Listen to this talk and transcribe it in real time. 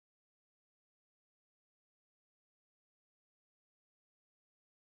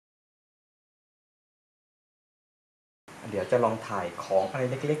เดี๋ยวจะลองถ่ายของอะไร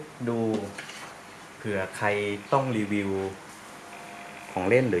เล็กๆดูเผื่อใครต้องรีวิวของ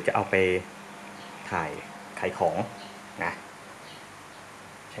เล่นหรือจะเอาไปถ่ายขายของนะ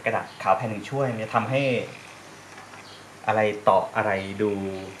ใช้กระดาษขาวแผ่นหนึ่งช่วยมันจะทำให้อะไรต่ออะไรดู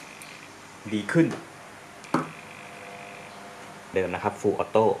ดีขึ้นเดิมนะครับ Full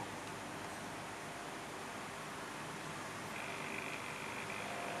Auto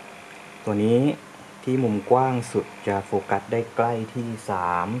ตัวนี้ที่มุมกว้างสุดจะโฟกัสได้ใกล้ที่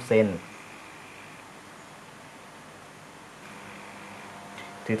3 เซน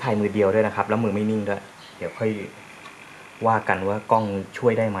ถือถ่ายมือเดียวด้วยนะครับแล้วมือไม่นิ่งด้วยเดี๋ยวค่อยว่ากันว่ากล้องช่ว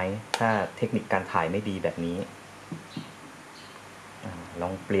ยได้ไหมถ้าเทคนิคการถ่ายไม่ดีแบบนี้ลอ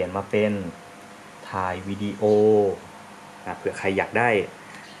งเปลี่ยนมาเป็นถ่ายวิดีโอเผื่อใครอยากได้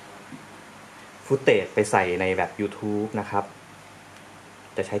ฟุตเทจไปใส่ในแบบ YouTube นะครับ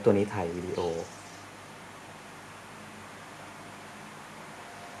จะใช้ตัวนี้ถ่ายวิดีโอ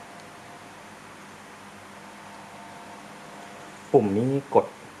ปุ่มนี้กด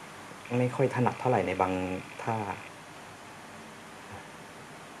ไม่ค่อยถนัดเท่าไหร่ในบางท่า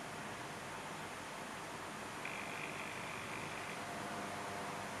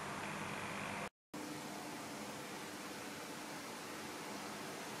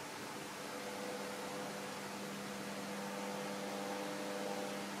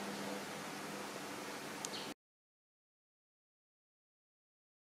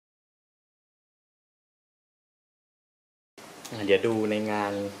เดี๋ยวดูในง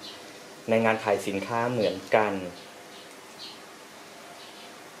านขายสินค้าเหมือนกัน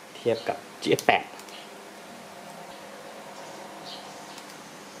เทียบกับ GF8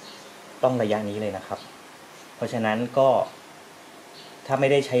 ต้องระยะนี้เลยนะครับเพราะฉะนั้นก็ถ้าไม่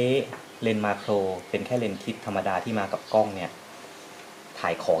ได้ใช้เลนส์มาโครเป็นแค่เลนส์คิดธรรมดาที่มากับกล้องเนี่ยถ่า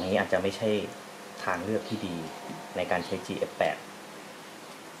ยของนี้อาจจะไม่ใช่ทางเลือกที่ดีในการใช้ GF8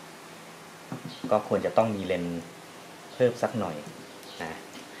 ก็ควรจะต้องมีเลนส์เพิ่มสักหน่อยนะ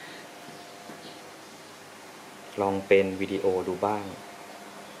ลองเป็นวิดีโอดูบ้าง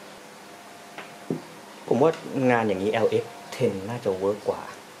ผมว่างานอย่างนี้ LX10 น่าจะเวิร์กกว่า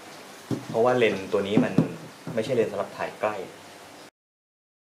เพราะว่าเลนส์ตัวนี้มันไม่ใช่เลนส์สำหรับถ่ายใกล้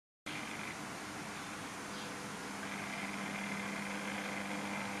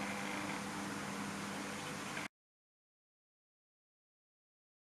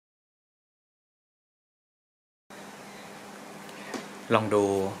ลองดู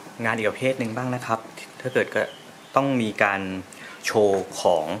งานอีกประเภทหนึ่งบ้างนะครับถ้าเกิดก็ต้องมีการโชว์ข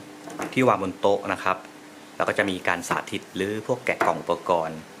องที่วางบนโต๊ะนะครับแล้วก็จะมีการสาธิตหรือพวกแกะกล่องอุปกร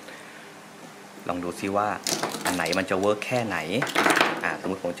ณ์ลองดูซิว่าอันไหนมันจะเวิร์กแค่ไหนสม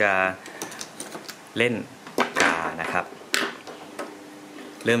มติผมจะเล่นปากกานะครับ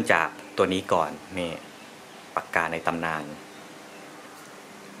เริ่มจากตัวนี้ก่อนนี่ปากกาในตำนาน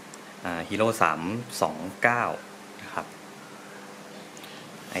ฮีโร่329นะครับ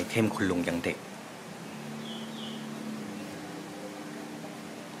ไอเทมคุณลุงยังเด็ก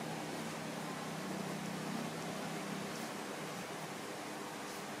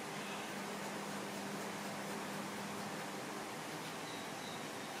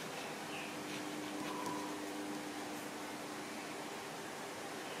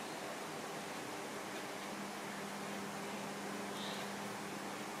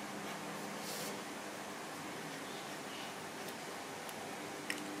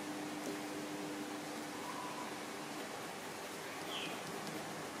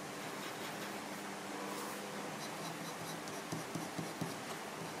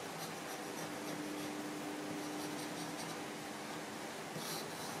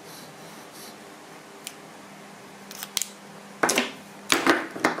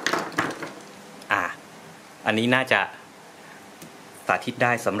อันนี้น่าจะสาธิตไ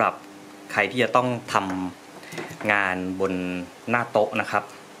ด้สำหรับใครที่จะต้องทำงานบนหน้าโต๊ะนะครับ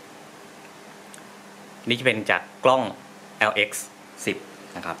นี่จะเป็นจากกล้อง LX10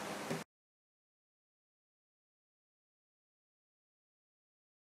 นะครับ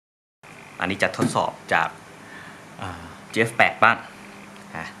อันนี้จะทดสอบจากGF8 บ้าง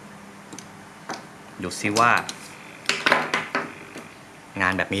ดูซิว่างา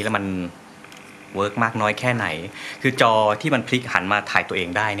นแบบนี้แล้วมันเวิร์กมากน้อยแค่ไหนคือจอที่มันพลิกหันมาถ่ายตัวเอง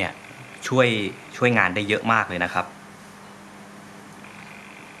ได้เนี่ยช่วยงานได้เยอะมากเลยนะครับ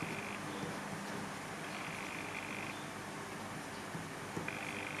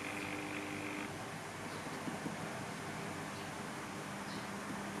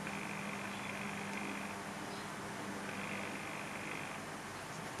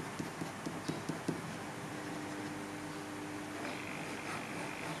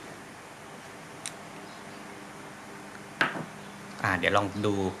เดี๋ยวลอง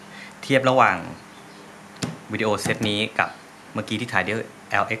ดูเทียบระหว่างวิดีโอเซตนี้กับเมื่อกี้ที่ถ่ายด้วย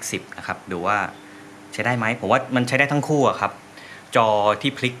LX10 นะครับดูว่าใช้ได้ไหมผมว่ามันใช้ได้ทั้งคู่อะครับจอ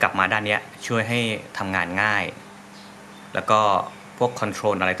ที่พลิกกลับมาด้านนี้ช่วยให้ทำงานง่ายแล้วก็พวกคอนโทร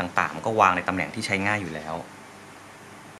ลอะไรต่างๆก็วางในตำแหน่งที่ใช้ง่ายอยู่แล้ว